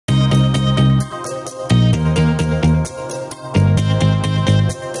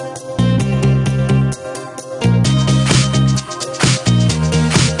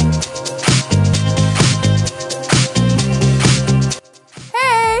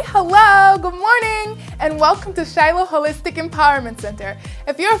Hello, good morning, and welcome to Shiloh Holistic Empowerment Center.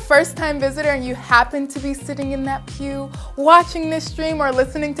 If you're a first-time visitor and you happen to be sitting in that pew, watching this stream or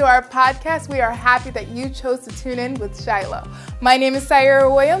listening to our podcast, we are happy that you chose to tune in with Shiloh. My name is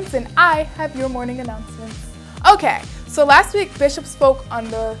Cyera and I have your morning announcements. Okay, so last week Bishop spoke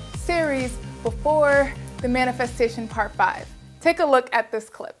on the series Before the Manifestation Part 5. Take a look at this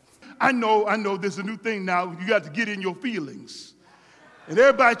clip. I know there's a new thing now. You got to get in your feelings. And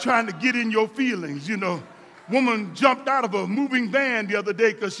everybody trying to get in your feelings, you know. Woman jumped out of a moving van the other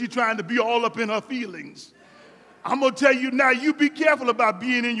day because she's trying to be all up in her feelings. I'm going to tell you now, you be careful about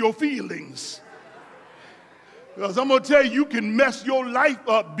being in your feelings. Because I'm going to tell you, you can mess your life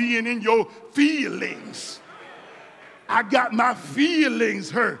up being in your feelings. I got my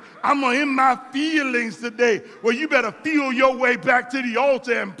feelings hurt. I'm in my feelings today. Well, you better feel your way back to the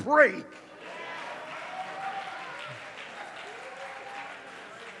altar and pray.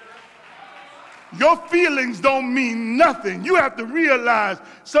 Your feelings don't mean nothing. You have to realize,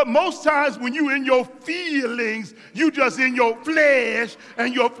 so most times when you're in your feelings, you just in your flesh,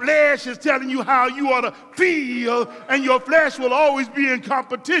 and your flesh is telling you how you ought to feel, and your flesh will always be in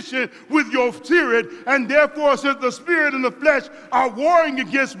competition with your spirit, and therefore, since the spirit and the flesh are warring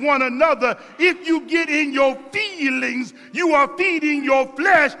against one another, if you get in your feelings, you are feeding your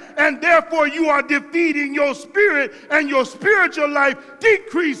flesh, and therefore you are defeating your spirit, and your spiritual life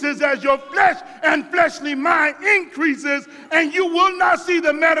decreases as your flesh and fleshly mind increases, and you will not see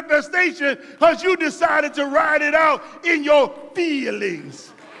the manifestation because you decided to ride it out in your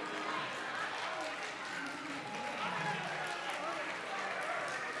feelings.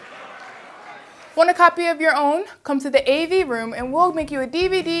 Want a copy of your own? Come to the AV room and we'll make you a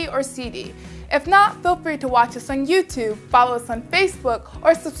DVD or CD. If not, feel free to watch us on YouTube, follow us on Facebook,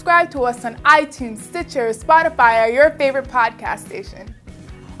 or subscribe to us on iTunes, Stitcher, Spotify, or your favorite podcast station.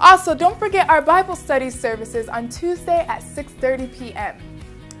 Also, don't forget our Bible study services on Tuesday at 6:30 p.m.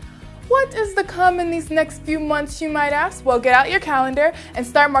 What is to come in these next few months, you might ask? Well, get out your calendar and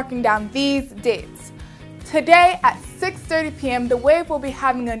start marking down these dates. Today at 6:30 p.m., The Wave will be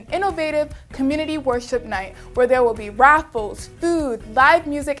having an innovative community worship night where there will be raffles, food, live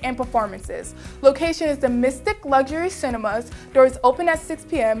music, and performances. Location is the Mystic Luxury Cinemas. Doors open at 6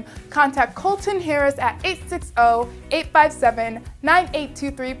 p.m. Contact Colton Harris at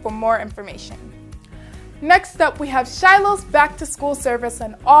 860-857-9823 for more information. Next up, we have Shiloh's Back to School service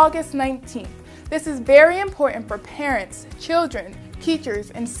on August 19th. This is very important for parents, children,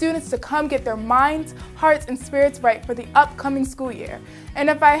 teachers, and students to come get their minds, hearts, and spirits right for the upcoming school year. And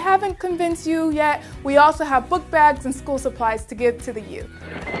if I haven't convinced you yet, we also have book bags and school supplies to give to the youth.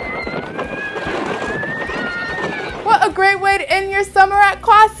 What a great way to end your summer at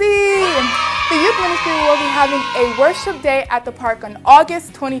Quasi! The youth ministry will be having a worship day at the park on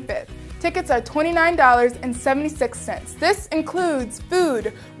August 25th. Tickets are $29.76. This includes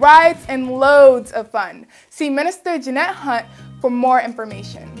food, rides, and loads of fun. See Minister Jeanette Hunt for more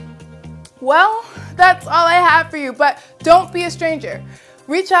information. Well, that's all I have for you, but don't be a stranger.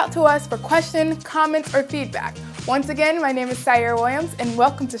 Reach out to us for questions, comments, or feedback. Once again, my name is Cyera and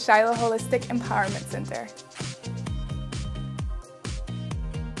welcome to Shiloh Holistic Empowerment Center.